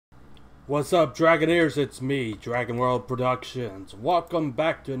What's up, Dragoneers? It's me, Dragon World Productions. Welcome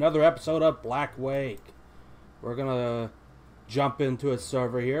back to another episode of Blackwake. We're gonna jump into a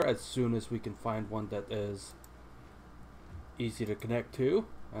server here as soon as we can find one that is easy to connect to.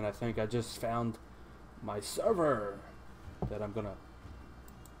 And I think I just found my server that I'm gonna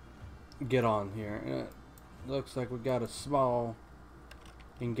get on here. And it looks like we got a small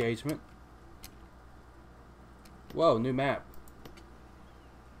engagement. Whoa, new map.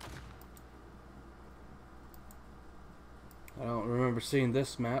 I don't remember seeing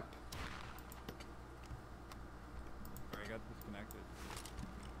this map. I got disconnected.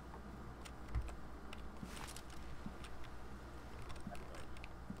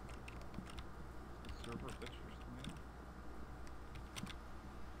 Server pictures to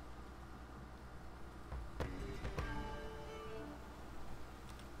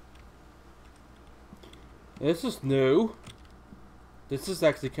me. This is new. This is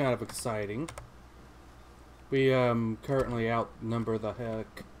actually kind of exciting. We currently outnumber the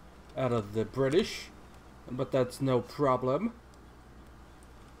heck out of the British, but that's no problem.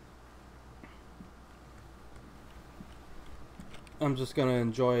 I'm just gonna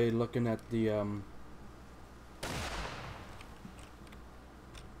enjoy looking at the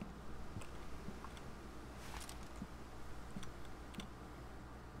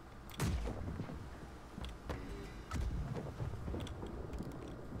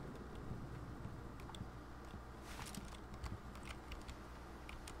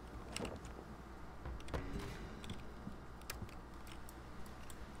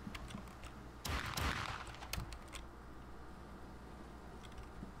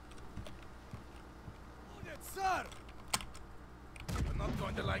Sir! You're not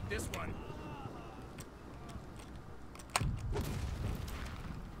going to like this one.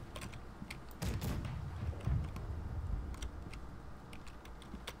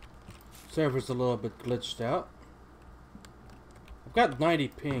 server's a little bit glitched out. I've got 90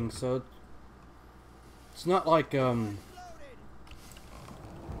 ping, so it's not like it's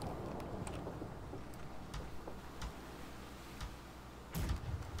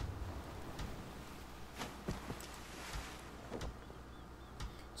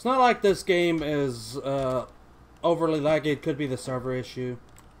not like this game is overly laggy. It could be the server issue.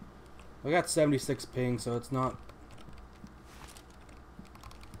 I got 76 ping, so it's not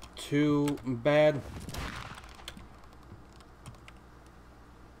too bad.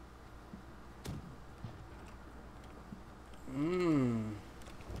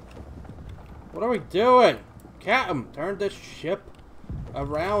 What are we doing? Captain, turn this ship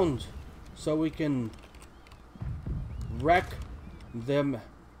around so we can wreck them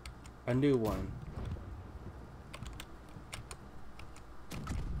a new one.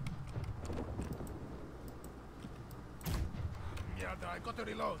 Yeah, I got to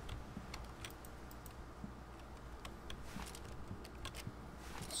reload.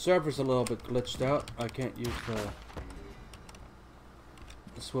 Server's a little bit glitched out. I can't use the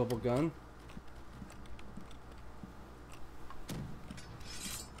swivel gun.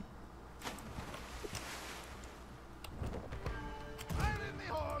 Fire in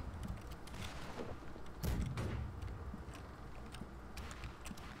the hole!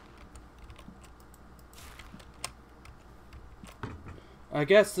 I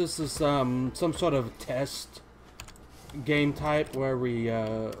guess this is some sort of test game type where we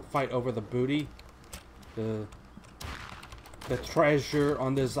fight over the booty, the treasure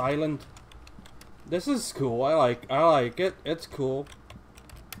on this island. This is cool. I like it. It's cool.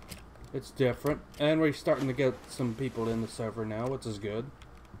 It's different, and we're starting to get some people in the server now, which is good.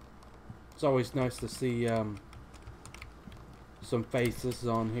 It's always nice to see some faces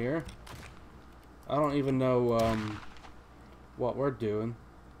on here. I don't even know what we're doing.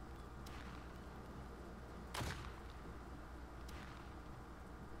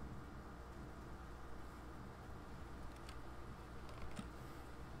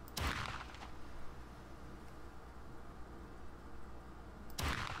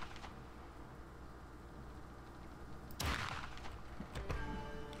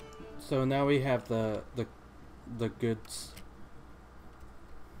 So now we have the goods.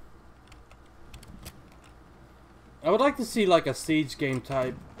 I would like to see like a siege game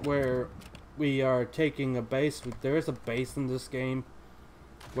type where we are taking a base. There is a base in this game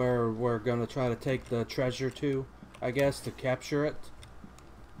where we're gonna try to take the treasure to, I guess, to capture it.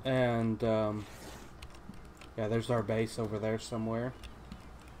 And yeah, there's our base over there somewhere.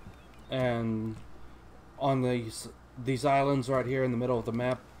 And on these islands right here in the middle of the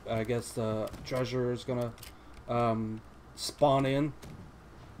map, I guess the treasure is gonna spawn in.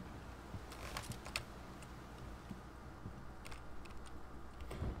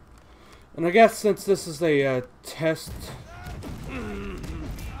 And I guess since this is a test...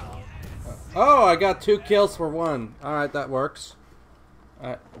 Oh, I got 2 kills for 1. Alright, that works.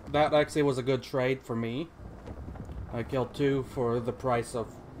 That actually was a good trade for me. I killed 2 for the price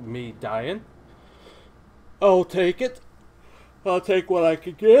of me dying. I'll take it. I'll take what I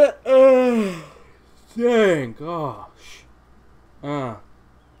could get. Dang, gosh.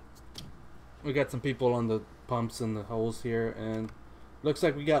 We got some people on the pumps and the holes here, and looks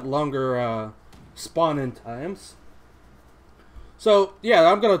like we got longer spawn-in times. So,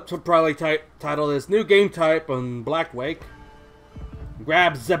 yeah, I'm going to probably title this New Game Type on Blackwake.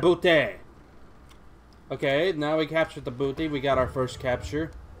 Grab the booty. Okay, now we captured the booty. We got our first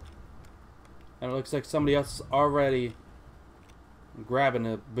capture. And it looks like somebody else is already grabbing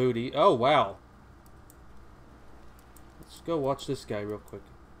the booty. Oh, wow. Let's go watch this guy real quick.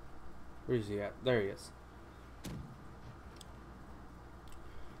 Where is he at? There he is.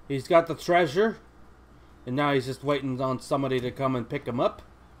 He's got the treasure. And now he's just waiting on somebody to come and pick him up.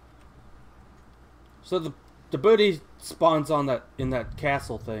 So the booty spawns on that in that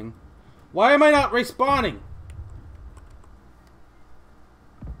castle thing. Why am I not respawning?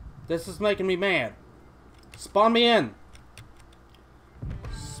 This is making me mad. Spawn me in.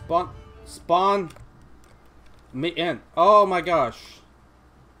 Spawn me in. Oh my gosh.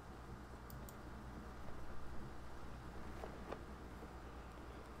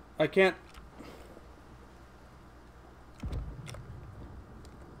 I can't.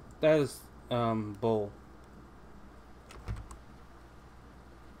 That is, bull.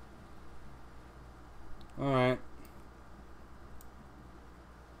 Alright.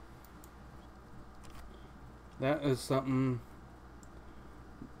 That is something.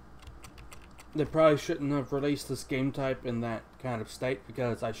 They probably shouldn't have released this game type in that kind of state,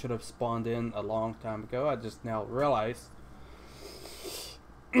 because I should have spawned in a long time ago. I just now realized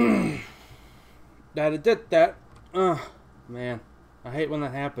that it did that. Man. I hate when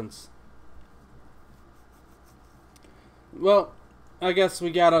that happens. Well, I guess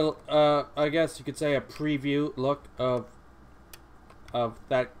we got a, I guess you could say a preview look of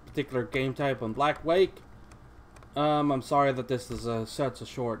that particular game type on Blackwake. I'm sorry that this is such a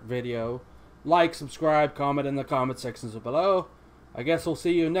short video. Like, subscribe, comment in the comment sections below. I guess we'll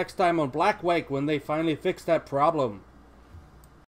see you next time on Blackwake when they finally fix that problem.